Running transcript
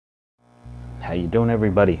how you doing,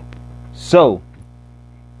 everybody? So,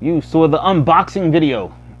 you saw the unboxing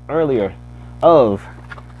video earlier of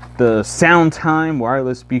the SoundTime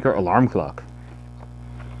wireless speaker alarm clock.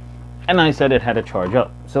 And I said it had to charge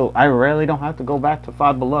up. So I rarely don't have to go back to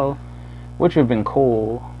Five Below, which would have been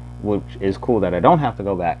cool, which is cool that I don't have to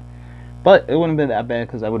go back. But it wouldn't have been that bad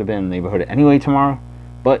because I would have been in the neighborhood anyway tomorrow.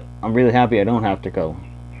 But I'm really happy I don't have to go.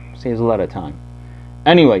 Saves a lot of time.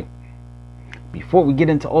 Anyway, before we get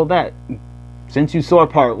into all that, since you saw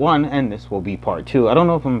part 1, and this will be part 2, I don't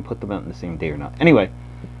know if I'm going to put them out in the same day or not. Anyway,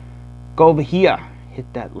 go over here, hit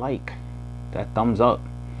that like, that thumbs up.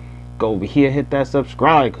 Go over here, hit that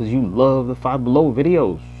subscribe because you love the Five Below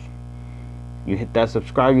videos. You hit that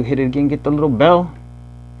subscribe, you hit it again, get the little bell,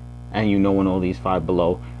 and you know when all these Five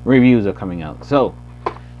Below reviews are coming out. So,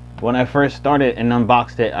 when I first started and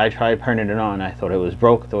unboxed it, I tried turning it on. I thought it was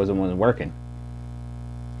broke, thought it wasn't working.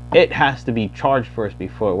 It has to be charged first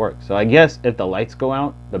before it works. So I guess if the lights go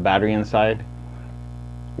out, the battery inside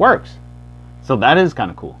works. So that is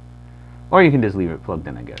kind of cool. Or you can just leave it plugged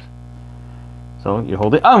in, I guess. So you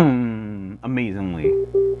hold it, amazingly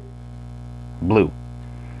blue.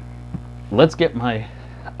 Let's get my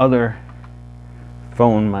other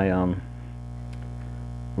phone, my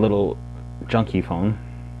little junky phone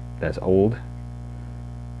that's old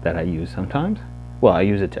that I use sometimes. Well, I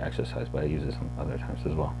use it to exercise, but I use it some other times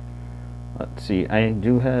as well. Let's see, I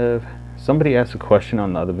do have, somebody asked a question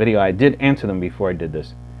on the other video. I did answer them before I did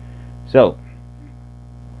this. So,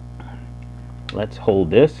 let's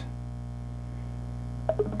hold this.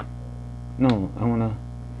 No,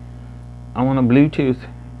 I want a Bluetooth.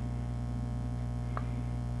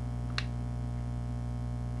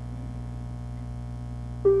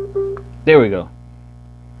 There we go.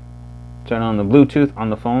 Turn on the Bluetooth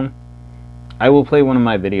on the phone. I will play one of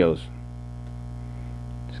my videos.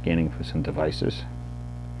 Scanning for some devices.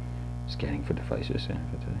 Scanning for devices.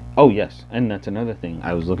 Oh yes, and that's another thing.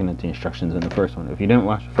 I was looking at the instructions in the first one. If you didn't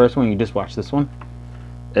watch the first one, you just watch this one.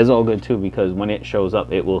 It's all good too, because when it shows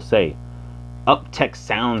up, it will say Uptech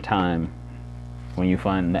SoundTime when you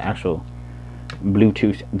find the actual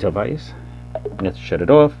Bluetooth device. Let's shut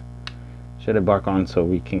it off. Shut it back on so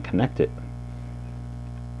we can connect it.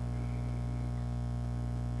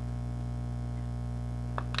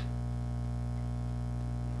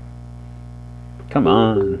 Come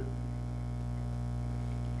on.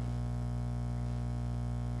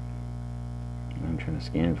 I'm trying to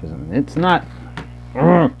scan for something. It's not.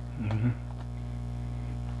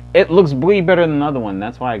 It looks way better than the other one.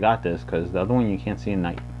 That's why I got this, because the other one you can't see at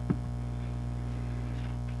night.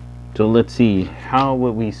 So let's see. How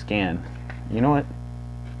would we scan? You know what?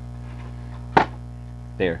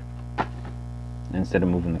 There. Instead of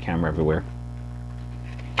moving the camera everywhere.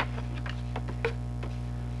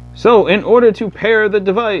 So, in order to pair the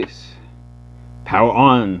device, power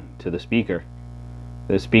on to the speaker.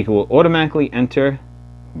 The speaker will automatically enter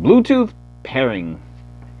Bluetooth pairing.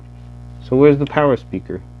 So, where's the power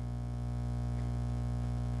speaker?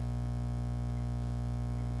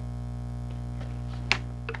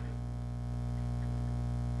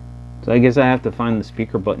 So, I guess I have to find the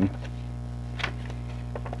speaker button.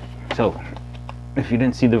 So, if you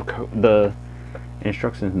didn't see the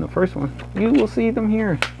instructions in the first one, you will see them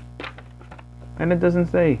here. And it doesn't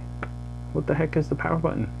say. What the heck is the power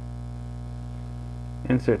button?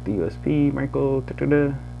 Insert the USB, micro.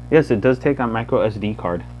 Yes, it does take a micro SD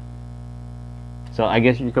card. So I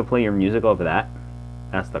guess you could play your music over that.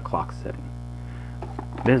 That's the clock setting.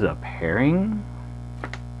 There's a pairing.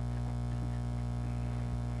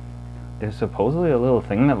 There's supposedly a little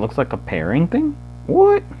thing that looks like a pairing thing.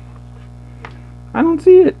 What? I don't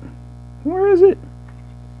see it. Where is it?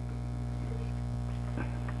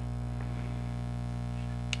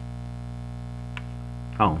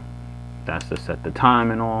 Oh, that's to set the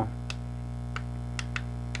time and all.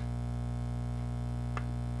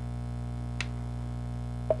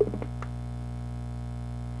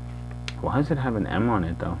 Why does it have an M on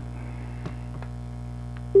it though?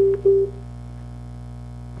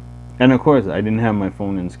 And of course, I didn't have my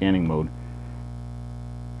phone in scanning mode.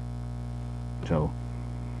 So,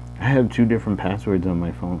 I have 2 different passwords on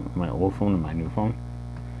my phone, my old phone and my new phone.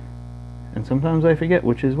 And sometimes I forget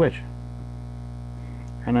which is which.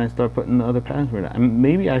 And I start putting the other password.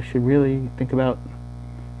 Maybe I should really think about,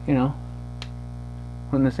 you know,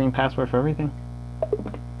 putting the same password for everything.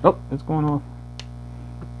 Oh, it's going off.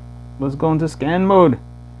 Let's go into scan mode.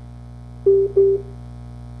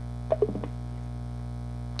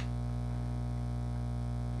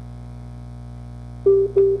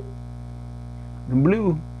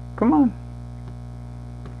 Blue, come on.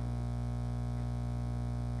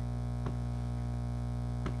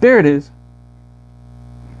 There it is.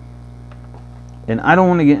 And I don't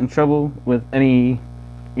want to get in trouble with any,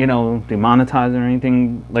 you know, demonetizing or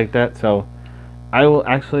anything like that. So I will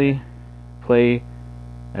actually play,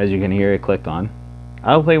 as you can hear it clicked on,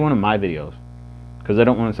 I'll play one of my videos. Because I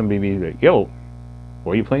don't want somebody to be like, yo,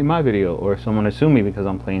 why are you playing my video? Or someone to sue me because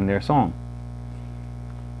I'm playing their song.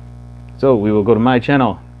 So we will go to my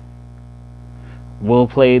channel. We'll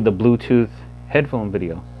play the Bluetooth headphone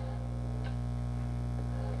video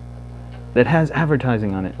that has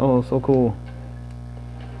advertising on it. Oh, so cool.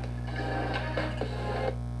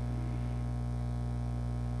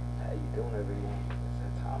 How you doing, everyone? It's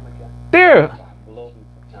that time again. There! Below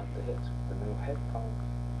the hits, the new headphones.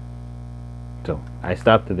 So I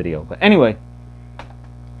stopped the video. But anyway,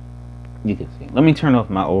 you can see. Let me turn off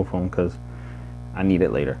my old phone because I need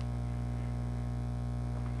it later.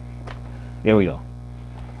 There we go.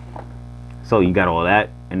 So you got all that,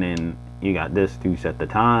 and then you got this to set the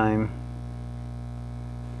time.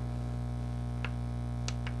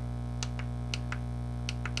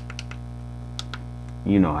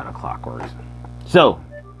 You know how the clock works. So,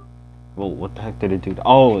 whoa, what the heck did it do?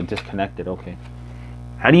 Oh, it disconnected. Okay.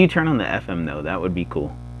 How do you turn on the FM though? That would be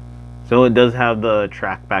cool. So it does have the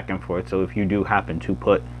track back and forth. So if you do happen to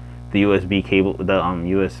put the USB cable, the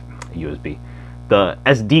USB, the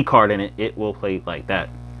SD card in it, it will play like that.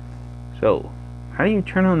 So how do you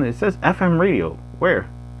turn on this? It says FM radio. Where?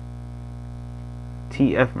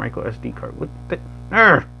 TF micro SD card. What the?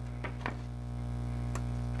 Arrgh.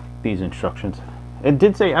 These instructions. It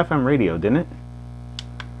did say FM radio, didn't it?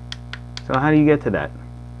 So how do you get to that?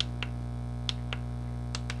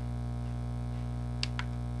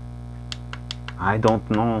 I don't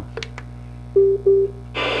know.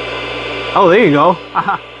 Oh, there you go.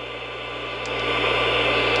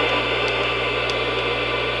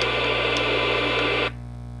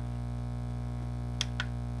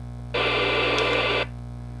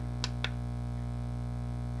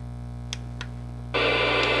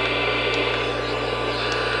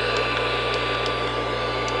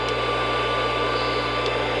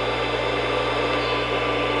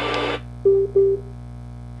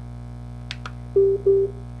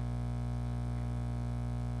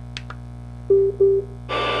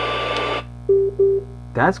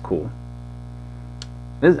 That's cool.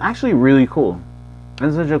 It's actually really cool.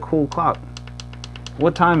 It's such a cool clock.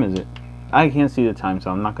 What time is it? I can't see the time,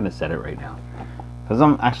 so I'm not going to set it right now. Because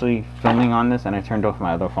I'm actually filming on this and I turned off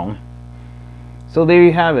my other phone. So there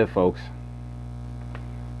you have it, folks.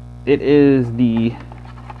 It is the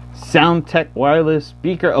Soundtech wireless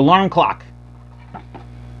speaker alarm clock.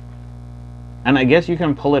 And I guess you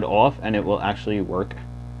can pull it off and it will actually work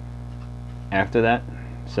after that.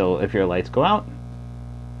 So if your lights go out,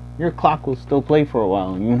 your clock will still play for a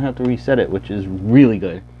while and you won't have to reset it, which is really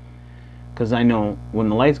good. Because I know when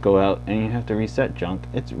the lights go out and you have to reset junk,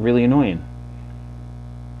 it's really annoying.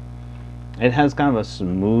 It has kind of a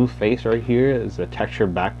smooth face right here. It's a texture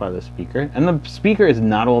back by the speaker. And the speaker is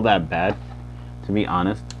not all that bad, to be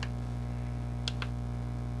honest.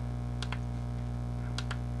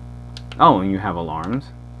 Oh, and you have alarms.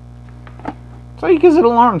 So you can set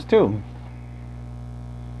alarms too.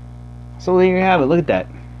 So there you have it. Look at that.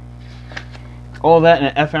 All that in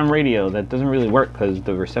an FM radio that doesn't really work because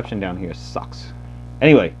the reception down here sucks.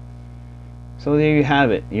 Anyway, so there you have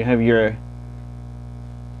it. You have your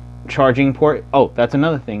charging port. Oh, that's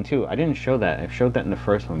another thing too. I didn't show that. I showed that in the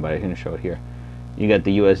first one, but I didn't show it here. You got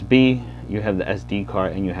the USB, you have the SD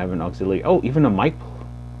card, and you have an auxiliary. Oh, even a mic.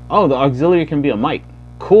 Oh, the auxiliary can be a mic.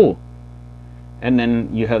 Cool. And then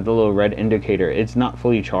you have the little red indicator. It's not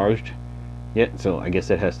fully charged yet, so I guess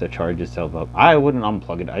it has to charge itself up. I wouldn't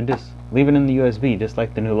unplug it. I just leave it in the USB, just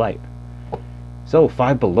like the new light. So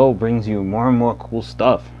Five Below brings you more and more cool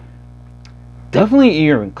stuff. Definitely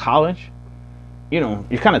you're in college, you know,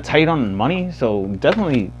 you're kind of tight on money, so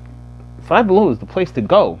definitely Five Below is the place to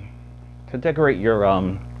go to decorate your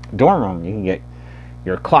dorm room. You can get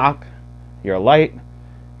your clock, your light,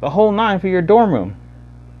 the whole nine for your dorm room.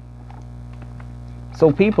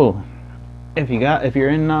 So people, if you're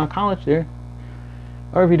in college there,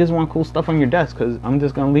 or if you just want cool stuff on your desk, because I'm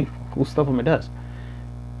just gonna leave cool stuff on my desk.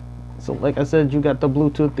 So like I said, you got the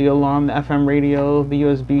Bluetooth, the alarm, the FM radio, the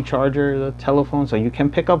USB charger, the telephone, so you can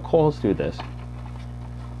pick up calls through this.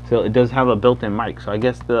 So it does have a built-in mic. So I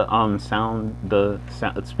guess the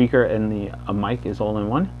sound speaker and the mic is all in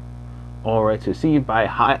one. All right, to see by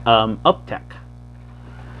Uptech.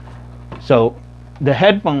 So the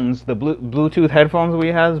headphones, the Bluetooth headphones we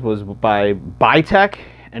have was by Bytech,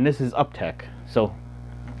 and this is Uptech. So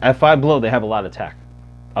at Five Below, they have a lot of tech.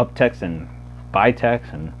 Uptechs and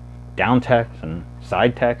Bytechs and Downtechs and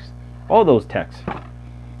Sidetechs, all those techs.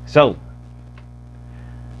 So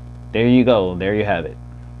there you go. There you have it.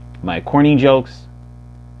 My corny jokes,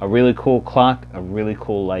 a really cool clock, a really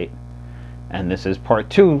cool light. And this is part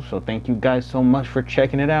 2, so thank you guys so much for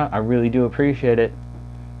checking it out. I really do appreciate it.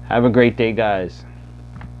 Have a great day, guys.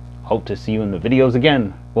 Hope to see you in the videos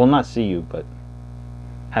again. Well, not see you, but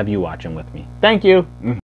have you watching with me. Thank you.